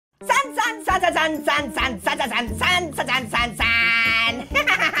Sun, sun, sun, sun, sun, sun, sun, sun, sun, sun, sun, sun, sun.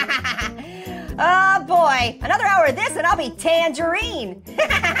 Oh boy, another hour of this and I'll be Tangerine.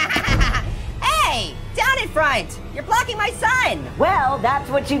 Hey, down in front, you're blocking my sun. Well, that's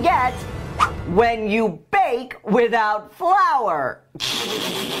what you get when you bake without flour.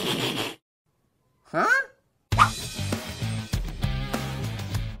 Huh?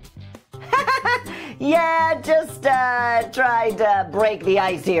 Yeah, just tried to break the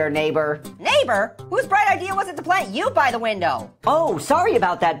ice here, neighbor. Neighbor? Whose bright idea was it to plant you by the window? Oh, sorry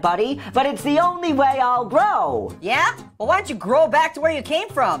about that, buddy, but it's the only way I'll grow. Yeah? Well, why don't you grow back to where you came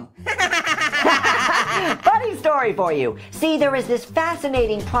from? Funny story for you. See, there is this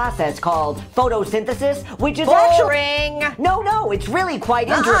fascinating process called photosynthesis, which is Boring! actually... No, it's really quite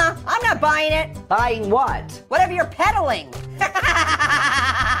interesting. I'm not buying it. Buying what? Whatever you're peddling.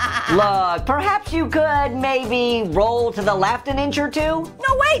 Look, perhaps you could maybe roll to the left an inch or two?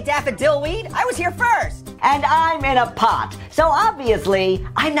 No way, Daffodilweed. I was here first. And I'm in a pot, so obviously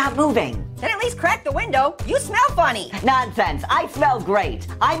I'm not moving. Then at least crack the window. You smell funny. Nonsense, I smell great.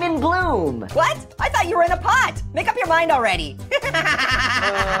 I'm in bloom. What? I thought you were in a pot. Make up your mind already.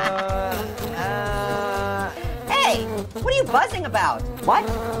 Hey, what are you buzzing about? What?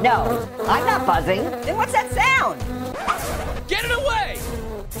 No, I'm not buzzing. Then what's that sound? Get it away!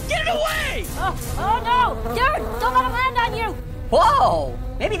 Get it away! Oh no! Dude, don't let him land on you! Whoa!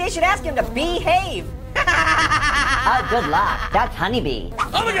 Maybe they should ask him to behave. Oh, good luck. That's Honeybee.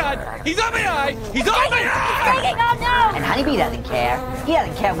 Oh my god! He's on my eye! He's on my eye! Taking oh no! And Honeybee doesn't care. He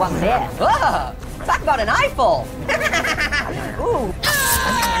doesn't care one bit. Ugh, talk about an eyeful. Ooh.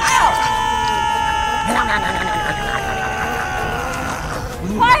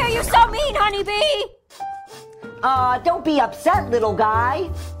 Why are you so mean, Honeybee? Don't be upset, little guy.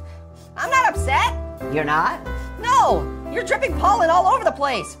 I'm not upset. You're not? No, you're dripping pollen all over the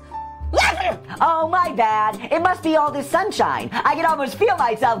place. Oh, my bad. It must be all this sunshine. I can almost feel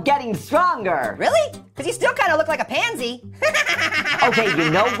myself getting stronger. Really? Because you still kind of look like a pansy. Okay,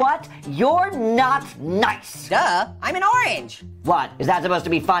 you know what? You're not nice. Duh, I'm an orange. What? Is that supposed to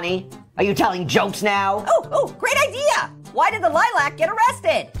be funny? Are you telling jokes now? Oh, great idea. Why did the lilac get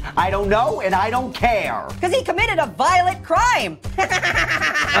arrested? I don't know, and I don't care. Because he committed a violent crime. They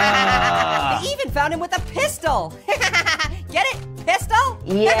even found him with a pistol. Get it? Pistol?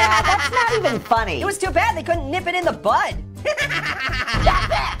 Yeah, that's not even funny. It was too bad they couldn't nip it in the bud.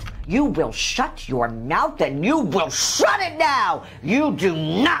 You will shut your mouth and you will shut it now. You do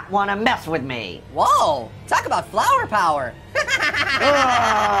not want to mess with me. Whoa, talk about flower power.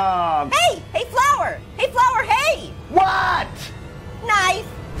 Hey, flower. Hey, flower, hey. What? Knife.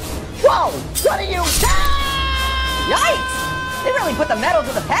 Whoa, what are you? Yikes. They really put the metal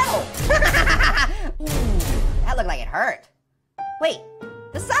to the pedal. Ooh, that looked like it hurt. Wait,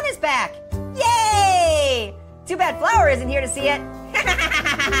 the sun is back. Yay! Too bad Flower isn't here to see it.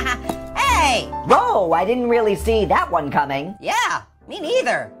 Hey! Whoa, I didn't really see that one coming. Yeah, me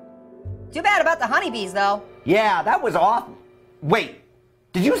neither. Too bad about the honeybees, though. Yeah, that was awful. Wait,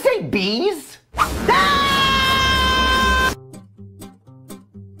 did you say bees? Ah!